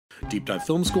Deep Dive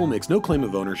Film School makes no claim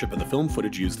of ownership of the film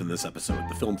footage used in this episode.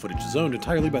 The film footage is owned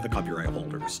entirely by the copyright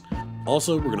holders.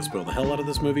 Also, we're going to spoil the hell out of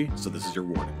this movie, so this is your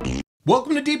warning.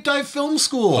 Welcome to Deep Dive Film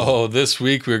School! Oh, this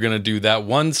week we're going to do that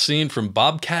one scene from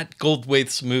Bobcat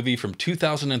Goldwaith's movie from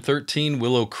 2013,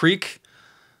 Willow Creek.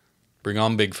 Bring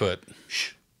on Bigfoot.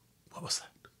 Shh. What was that?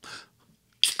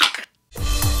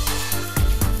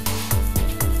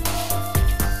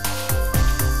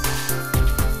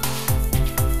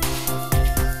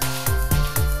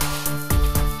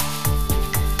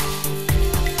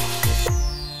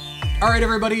 All right,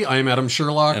 everybody, I am Adam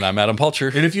Sherlock. And I'm Adam Pulcher.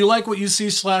 And if you like what you see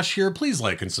 / hear, please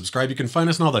like and subscribe. You can find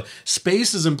us in all the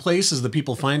spaces and places that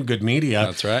people find good media.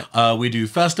 That's right. We do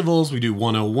festivals, we do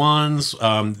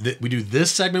 101s, we do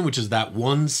this segment, which is that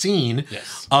one scene.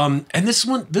 Yes. And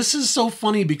this is so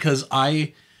funny because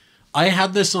I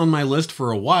had this on my list for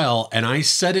a while, and I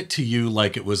said it to you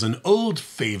like it was an old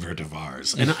favorite of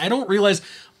ours. And I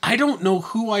don't know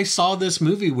who I saw this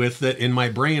movie with that in my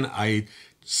brain I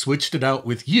switched it out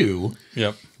with you.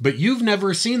 Yep. But you've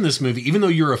never seen this movie, even though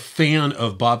you're a fan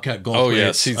of Bobcat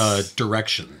Goldwaith's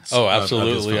directions. Oh,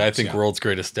 absolutely. Films, I think World's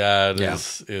Greatest Dad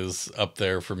is up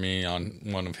there for me on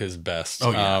one of his best.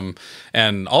 Oh, yeah.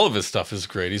 And all of his stuff is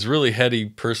great. He's a really heady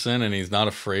person, and he's not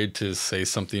afraid to say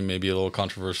something maybe a little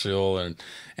controversial.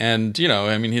 And you know,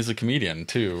 I mean, he's a comedian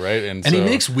too, right? And he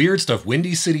makes weird stuff.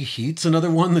 Windy City Heat's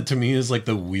another one that to me is like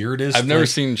the weirdest. I've never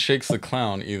seen Shakes the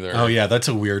Clown either. Oh yeah, that's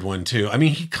a weird one too. I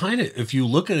mean, he kind of, if you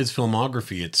look at his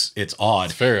filmography, it's odd.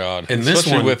 It's very odd. And especially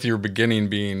this one, with your beginning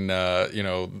being, you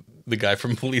know, the guy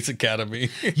from Police Academy.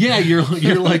 Yeah,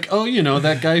 you're like, oh, you know,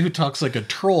 that guy who talks like a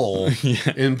troll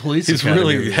in Police He's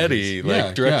Academy. He's really heady,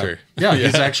 like director. Yeah,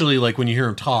 he's actually like when you hear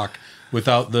him talk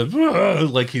without the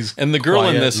like he's and the girl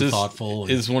in this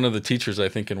is one of the teachers, I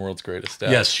think, in World's Greatest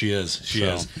Dad. Yes, she is. She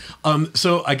is.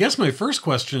 So I guess my first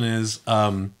question is,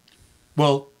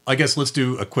 well, I guess let's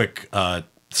do a quick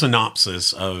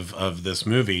synopsis of this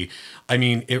movie. I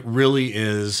mean, it really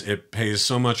is. It pays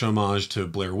so much homage to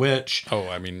Blair Witch. Oh,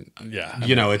 I mean, yeah.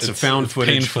 You know, it's a found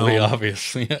footage painfully film.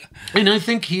 Obvious. Yeah. And I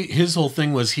think his whole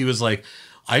thing was he was like,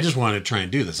 I just wanted to try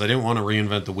and do this. I didn't want to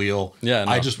reinvent the wheel. Yeah,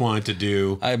 no. I just wanted to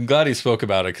do. I'm glad he spoke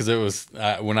about it because it was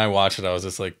when I watched it, I was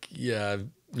just like, yeah,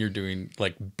 you're doing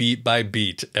like beat by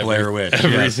beat Blair Witch,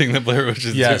 everything that Blair Witch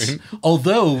is doing.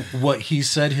 Although what he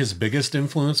said his biggest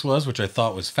influence was, which I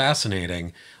thought was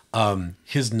fascinating.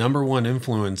 His number one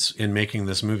influence in making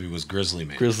this movie was Grizzly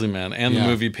Man. Grizzly Man and the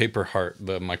movie Paper Heart,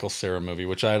 the Michael Cera movie,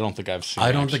 which I don't think I've seen.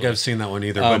 I don't think I've seen that one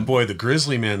either. But boy, the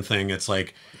Grizzly Man thing, it's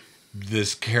like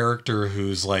this character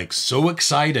who's like so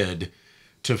excited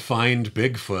to find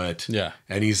Bigfoot. Yeah.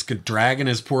 And he's dragging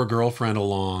his poor girlfriend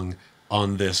along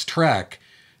on this trek.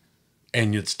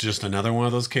 And it's just another one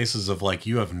of those cases of like,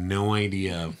 you have no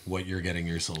idea what you're getting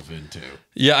yourself into.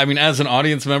 Yeah, I mean, as an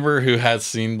audience member who has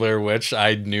seen Blair Witch,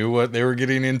 I knew what they were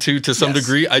getting into to some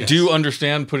degree. I do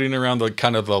understand putting around the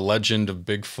kind of the legend of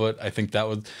Bigfoot. I think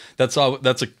that's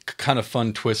a kind of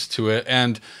fun twist to it.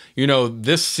 And, you know,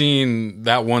 this scene,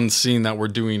 that one scene that we're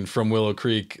doing from Willow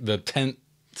Creek, the tent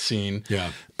scene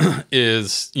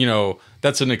is, you know,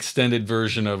 that's an extended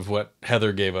version of what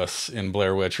Heather gave us in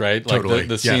Blair Witch, right? Totally. Like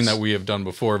the scene that we have done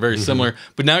before, very similar.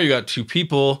 But now you got two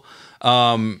people,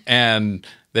 and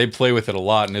they play with it a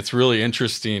lot, and it's really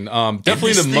interesting.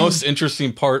 Definitely the most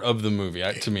interesting part of the movie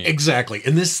to me. Exactly.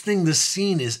 And this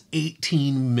scene is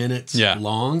 18 minutes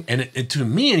long, and it to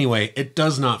me anyway, it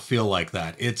does not feel like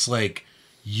that. It's like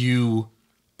you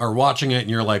are watching it and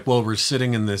you're like, well, we're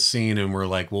sitting in this scene and we're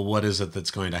like, well, what is it that's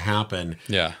going to happen?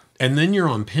 Yeah. And then you're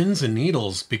on pins and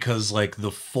needles because like the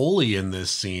Foley in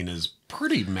this scene is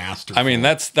pretty masterful. I mean,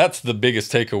 that's the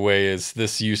biggest takeaway is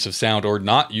this use of sound or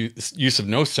not use of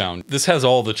no sound. This has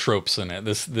all the tropes in it.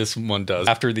 This one does.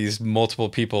 After these multiple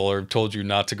people are told you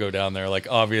not to go down there, like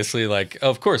obviously, like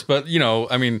of course, but you know,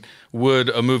 I mean, would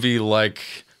a movie like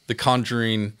The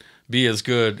Conjuring be as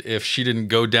good if she didn't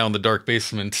go down the dark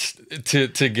basement to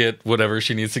get whatever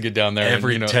she needs to get down there?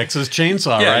 Every Texas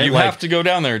Chainsaw, yeah, right? You have to go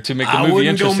down there to make the movie wouldn't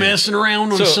interesting. go messing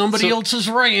around on somebody else's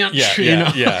ranch.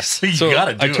 Yeah. So you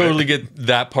gotta do I totally get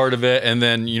that part of it. And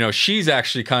then, you know, she's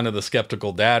actually kind of the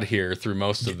skeptical dad here through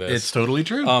most of this. It's totally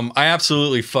true. I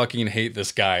absolutely fucking hate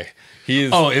this guy.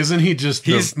 Isn't he just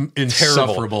he's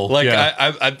insufferable?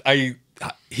 Terrible. Like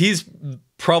he's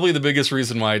probably the biggest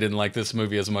reason why I didn't like this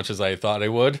movie as much as I thought I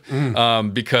would,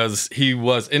 because he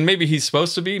was, and maybe he's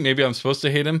supposed to be, maybe I'm supposed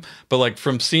to hate him, but like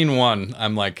from scene one,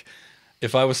 I'm like,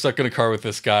 if I was stuck in a car with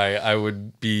this guy, I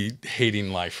would be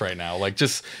hating life right now. Like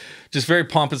just very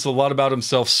pompous, a lot about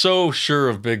himself, so sure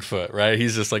of Bigfoot, right?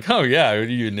 He's just like, oh yeah, are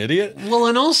you an idiot? Well,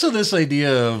 and also this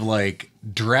idea of like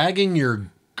dragging your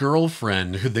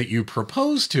girlfriend that you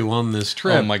proposed to on this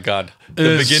trip. Oh my God.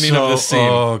 The beginning of the scene.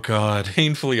 Oh God.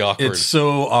 Painfully awkward. It's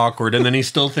so awkward. And then he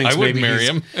still thinks I would maybe marry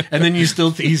him. And then he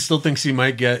still thinks he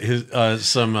might get his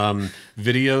some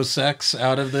video sex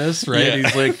out of this, right? Yeah.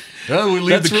 He's like, oh, we leave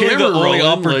That's the really camera the only rolling,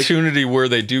 opportunity where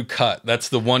they do cut. That's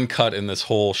the one cut in this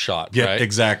whole shot, yeah, right?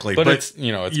 exactly. But it's, it's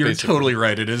you're basically, totally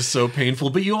right. It is so painful.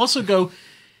 But you also go,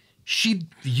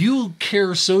 you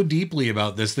care so deeply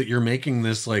about this that you're making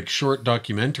this like short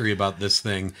documentary about this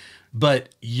thing, but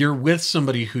you're with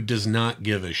somebody who does not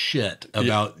give a shit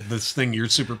about this thing you're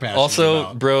super passionate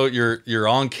about. bro, your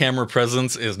on-camera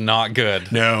presence is not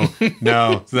good. No,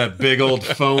 that big old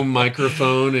foam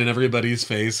microphone in everybody's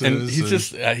faces. And he's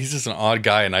just an odd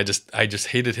guy, and I just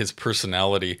hated his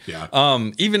personality.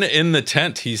 Yeah. Even in the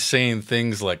tent, he's saying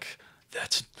things like,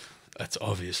 that's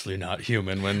obviously not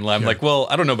human. When I'm like, well,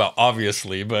 I don't know about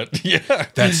obviously, but yeah.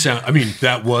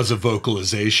 That was a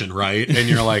vocalization, right? And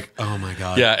you're like, oh my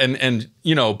God. Yeah, and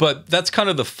but that's kind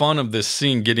of the fun of this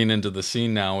scene, getting into the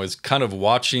scene now, is kind of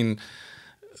watching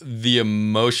the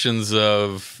emotions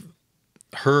of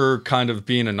her kind of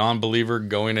being a non-believer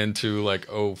going into like,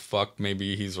 oh fuck,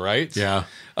 maybe he's right. Yeah.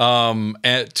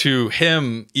 And to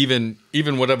him, even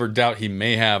whatever doubt he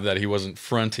may have that he wasn't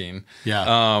fronting,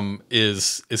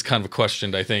 is kind of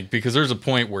questioned, I think, because there's a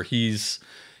point where he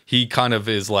kind of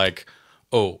is like,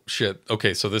 oh shit,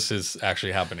 okay, so this is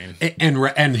actually happening,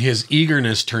 and his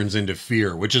eagerness turns into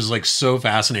fear, which is like so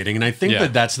fascinating. And I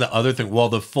think that's the other thing. While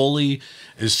the Foley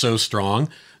is so strong,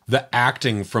 the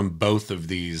acting from both of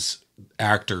these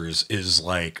actors is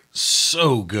like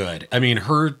so good. I mean,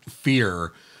 her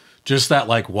fear, just that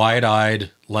like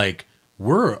wide-eyed, like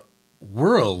we're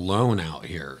alone out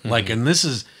here. Mm-hmm. Like, and this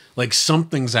is like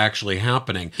something's actually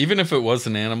happening. Even if it was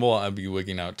an animal, I'd be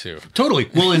wigging out too. Totally.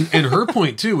 Well, and her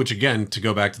point too, which again, to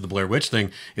go back to the Blair Witch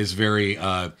thing, is very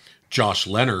Josh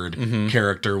Leonard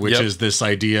character, which is this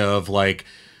idea of like,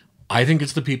 I think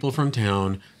it's the people from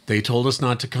town. They told us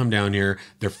not to come down here.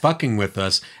 They're fucking with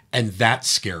us. And that's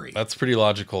scary. That's pretty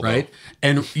logical, right? Though.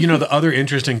 And, the other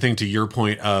interesting thing to your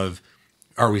point of,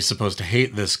 are we supposed to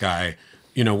hate this guy?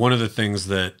 One of the things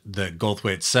that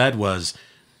Goldwaith said was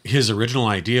his original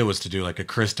idea was to do like a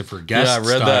Christopher Guest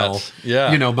style,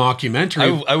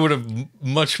 mockumentary. I would have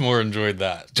much more enjoyed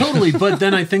that. Totally. But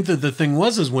then I think that the thing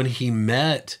was when he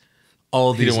met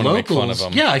all these locals, make fun of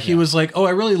them. He was like, oh,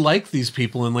 I really like these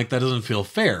people. And like, that doesn't feel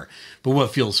fair. But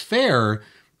what feels fair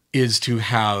is to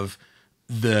have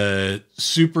the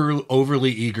super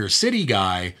overly eager city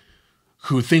guy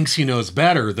who thinks he knows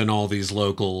better than all these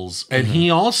locals. And he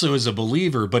also is a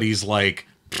believer, but he's like,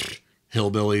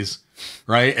 hillbillies,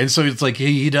 right? And so it's like,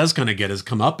 he does kind of get his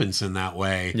comeuppance in that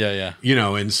way. Yeah.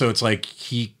 And so it's like,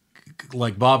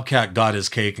 Bobcat got his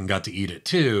cake and got to eat it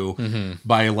too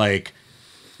by like,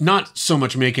 not so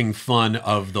much making fun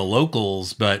of the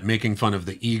locals, but making fun of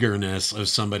the eagerness of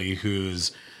somebody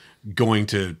who's going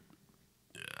to,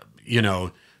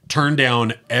 turn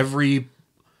down every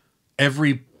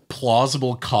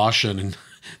plausible caution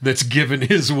that's given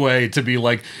his way to be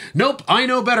like, nope, I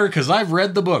know better because I've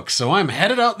read the book, so I'm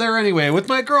headed out there anyway with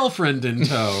my girlfriend in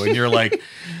tow. And you're like,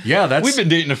 yeah, we've been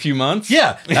dating a few months.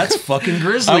 Yeah, that's fucking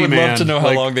grisly. I would love to know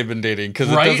how long they've been dating,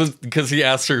 because he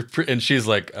asked her and she's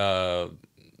like,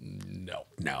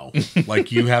 no, like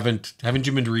haven't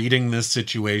you been reading this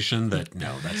situation? That's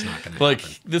not going to happen. Like,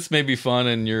 this may be fun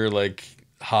and you're like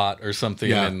hot or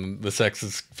something and the sex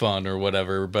is fun or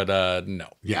whatever, but no.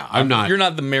 Yeah, I'm not. You're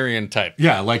not the Marion type.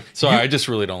 Yeah, like, sorry, I just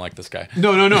really don't like this guy.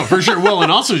 No, for sure. Well,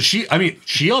 and also she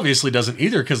obviously doesn't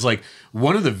either, because like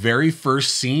one of the very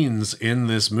first scenes in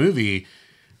this movie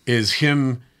is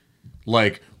him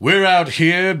like, we're out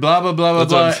here, blah blah blah blah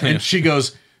blah, and she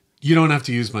goes, you don't have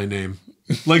to use my name.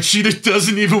 Like, she just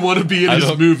doesn't even want to be in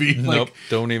his movie. Like, nope,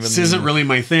 don't even. This isn't really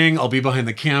my thing. I'll be behind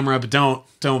the camera, but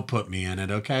don't put me in it,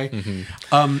 okay?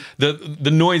 The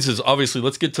noises, obviously.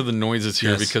 Let's get to the noises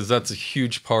here, because that's a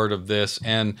huge part of this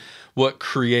and what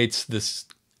creates this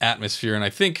atmosphere. And I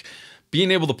think being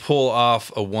able to pull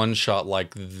off a one shot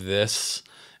like this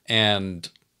and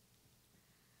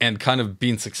kind of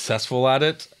being successful at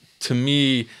it, to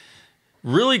me,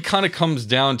 really kind of comes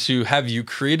down to, have you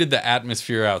created the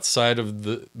atmosphere outside of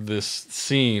this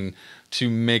scene to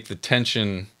make the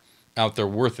tension out there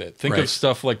worth it? Think of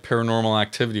stuff like Paranormal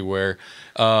Activity, where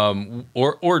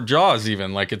or Jaws,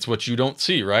 even, like, it's what you don't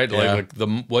see, right? Like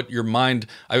what your mind,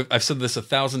 I've said this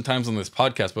 1,000 times on this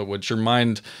podcast, but what your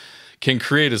mind can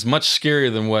create is much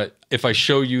scarier than what if I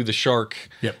show you the shark.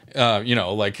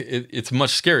 Like it's much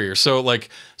scarier.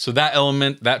 So that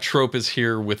element, that trope is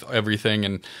here with everything.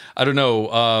 And I don't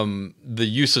know, the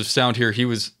use of sound here,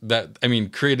 created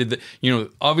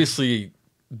the, obviously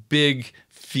big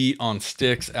feet on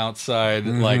sticks outside,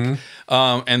 like,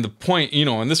 and the point, you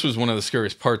know, and this was one of the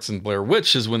scariest parts in Blair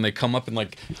Witch is when they come up and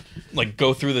like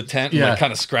go through the tent and like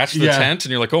kind of scratch the tent,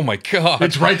 and you're like, oh my god,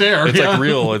 it's right there. It's like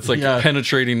real. It's like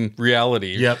penetrating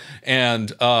reality. Yep.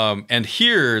 And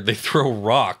here they throw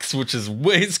rocks, which is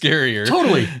way scarier.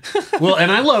 Totally. Well,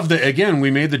 and I love that. Again,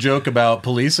 we made the joke about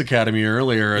Police Academy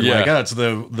earlier, and like, oh, it's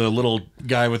the little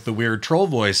guy with the weird troll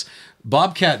voice.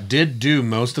 Bobcat did do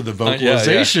most of the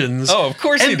vocalizations. Oh, of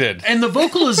course he did. And the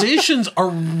vocalizations are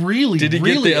really, did he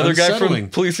really get the other unsettling. guy from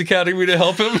Police Academy to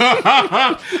help him?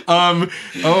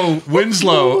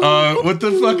 Winslow. What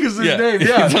the fuck is his name?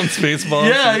 Yeah, he's on Spaceballs.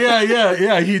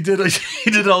 Yeah. He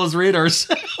did all his radar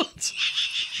sounds.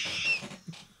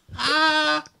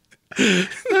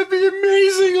 That'd be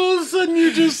amazing. All of a sudden,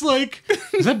 you're just like,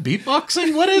 is that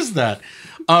beatboxing? What is that?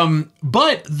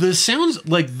 But the sounds,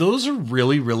 like, those are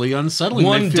really, really unsettling.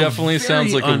 One definitely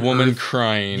sounds like a woman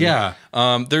crying. Yeah.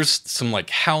 There's some like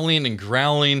howling and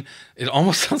growling. It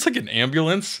almost sounds like an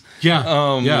ambulance. Yeah.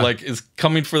 Like is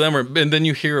coming for them, and then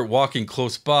you hear it walking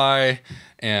close by.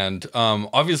 And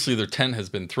obviously their tent has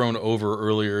been thrown over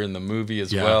earlier in the movie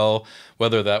as well,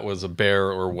 whether that was a bear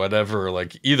or whatever.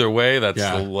 Like either way, that's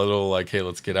a little like, hey,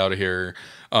 let's get out of here.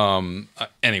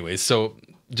 Anyway, so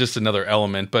just another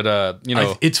element, but you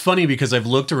know, it's funny because I've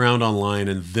looked around online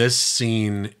and this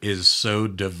scene is so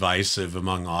divisive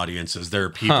among audiences. There are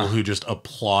people who just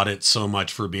applaud it so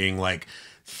much for being like,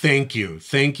 thank you.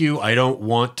 I don't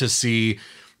want to see,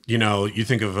 you know, you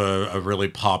think of a really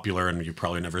popular, and you've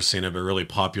probably never seen it, but a really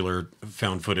popular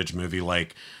found footage movie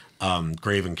like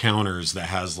Grave Encounters that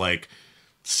has like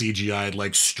CGI'd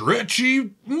like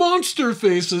stretchy monster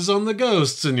faces on the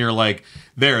ghosts, and you're like,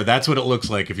 that's what it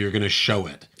looks like if you're going to show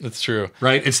it. That's true.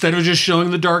 Right? Instead of just showing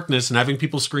the darkness and having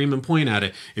people scream and point at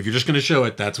it, if you're just going to show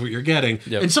it, that's what you're getting.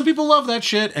 Yep. And some people love that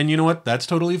shit, and you know what? That's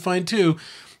totally fine too.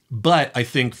 But I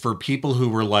think for people who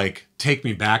were like, take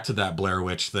me back to that Blair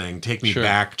Witch thing, take me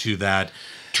back to that,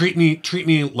 treat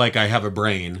me like I have a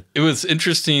brain. It was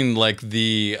interesting, like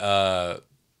the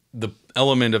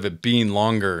element of it being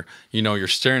longer. You know, you're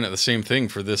staring at the same thing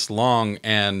for this long,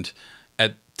 and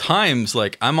at times,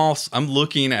 like I'm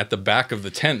looking at the back of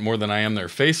the tent more than I am their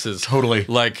faces. Totally.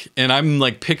 Like, and I'm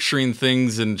like picturing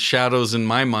things and shadows in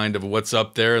my mind of what's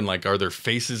up there, and like, are there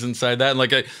faces inside that? And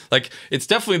like it's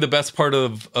definitely the best part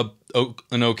of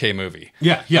an okay movie.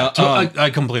 Yeah. I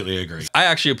completely agree. I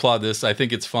actually applaud this. I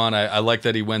think it's fun. I like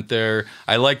that he went there.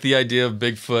 I like the idea of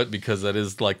Bigfoot because that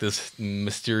is like this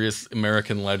mysterious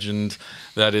American legend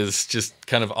that is just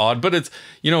kind of odd. But it's,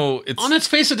 you know, it's on its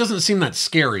face, it doesn't seem that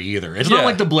scary either. It's not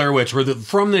like the Blair Witch, where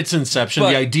from its inception,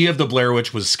 the idea of the Blair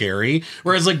Witch was scary.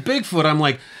 Whereas like Bigfoot, I'm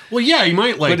like, well, yeah, you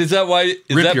might like. But is that why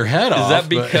rip your head off? Is that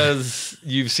because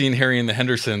you've seen Harry and the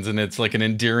Hendersons and it's like an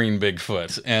endearing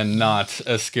Bigfoot and not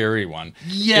a scary one?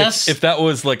 Yes. If that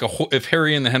was like if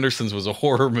Harry and the Hendersons was a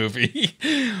horror movie,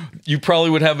 you probably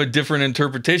would have a different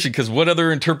interpretation. Because what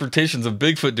other interpretations of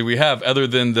Bigfoot do we have other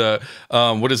than the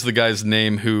what is the guy's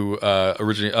name who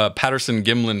originally Patterson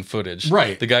Gimlin footage?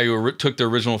 Right. The guy who took the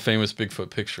original famous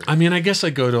Bigfoot picture. I mean, I guess I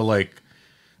go to like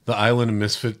the Island of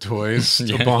Misfit Toys,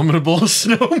 Abominable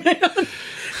Snowman.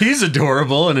 He's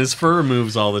adorable, and his fur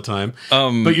moves all the time.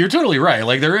 But you're totally right.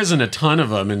 Like, there isn't a ton of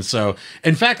them. And so,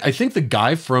 in fact, I think the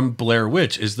guy from Blair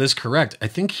Witch, is this correct? I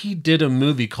think he did a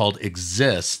movie called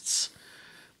Exists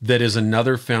that is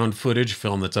another found footage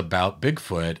film that's about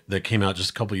Bigfoot that came out just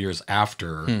a couple years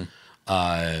after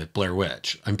Blair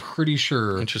Witch. I'm pretty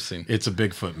sure it's a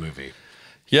Bigfoot movie.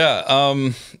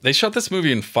 Yeah. They shot this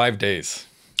movie in 5 days.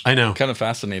 I know. Kind of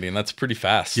fascinating. That's pretty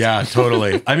fast. Yeah,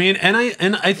 totally. I mean, and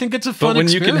I think it's a fun experiment. But when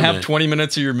you can have 20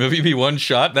 minutes of your movie be one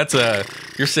shot,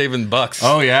 you're saving bucks.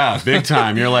 Oh yeah, big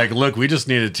time. You're like, look, we just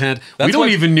need a tent. We don't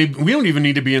even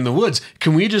need to be in the woods.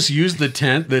 Can we just use the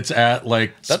tent that's at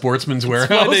like Sportsman's Warehouse?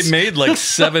 That's why they made like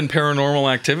 7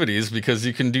 Paranormal Activities, because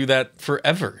you can do that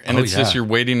forever. And it's just you're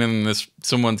waiting in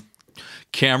someone's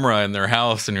camera in their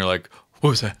house, and you're like, what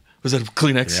was that? Was that a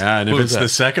Kleenex? Yeah, and if it's the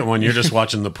second one, you're just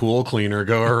watching the pool cleaner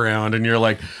go around, and you're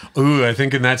like, ooh, I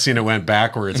think in that scene it went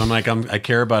backwards. I'm like, I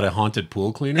care about a haunted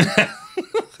pool cleaner?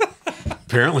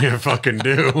 Apparently I fucking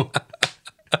do.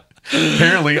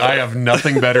 Apparently I have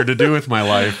nothing better to do with my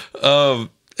life.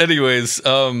 Anyways,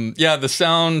 yeah, the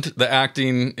sound, the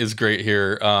acting is great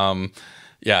here.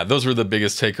 Yeah, those were the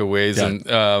biggest takeaways.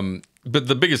 Yeah. And but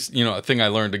the biggest, thing I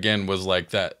learned again was like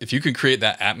that if you can create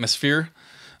that atmosphere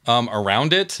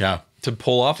around it to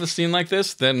pull off a scene like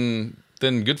this, then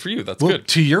good for you. That's good.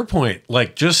 To your point,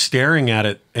 like just staring at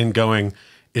it and going,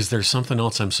 is there something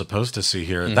else I'm supposed to see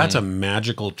here? That's a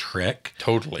magical trick.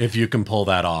 Totally. If you can pull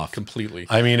that off. Completely.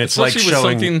 I mean, it's especially like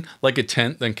showing with something like a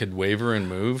tent that could waver and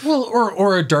move. Well,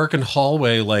 or a darkened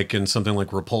hallway, like in something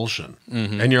like Repulsion,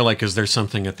 and you're like, is there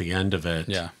something at the end of it?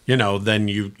 Yeah. You know, then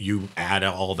you add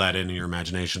all that into your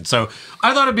imagination. So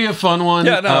I thought it'd be a fun one.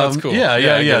 Yeah, no, that's cool.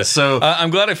 Yeah. So I'm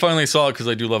glad I finally saw it because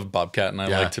I do love Bobcat, and I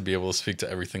like to be able to speak to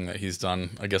everything that he's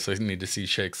done. I guess I need to see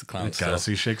Shakes the Clown. Gotta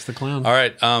see Shakes the Clown. All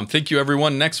right. Thank you,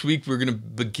 everyone. Next week, we're going to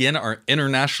begin our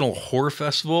International Horror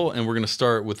Festival, and we're going to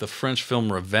start with the French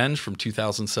film Revenge from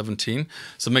 2017.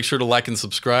 So make sure to like and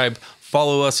subscribe.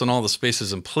 Follow us on all the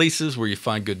spaces and places where you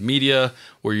find good media,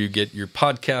 where you get your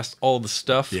podcast, all the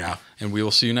stuff. Yeah. And we will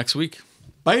see you next week.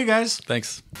 Bye, you guys.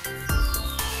 Thanks.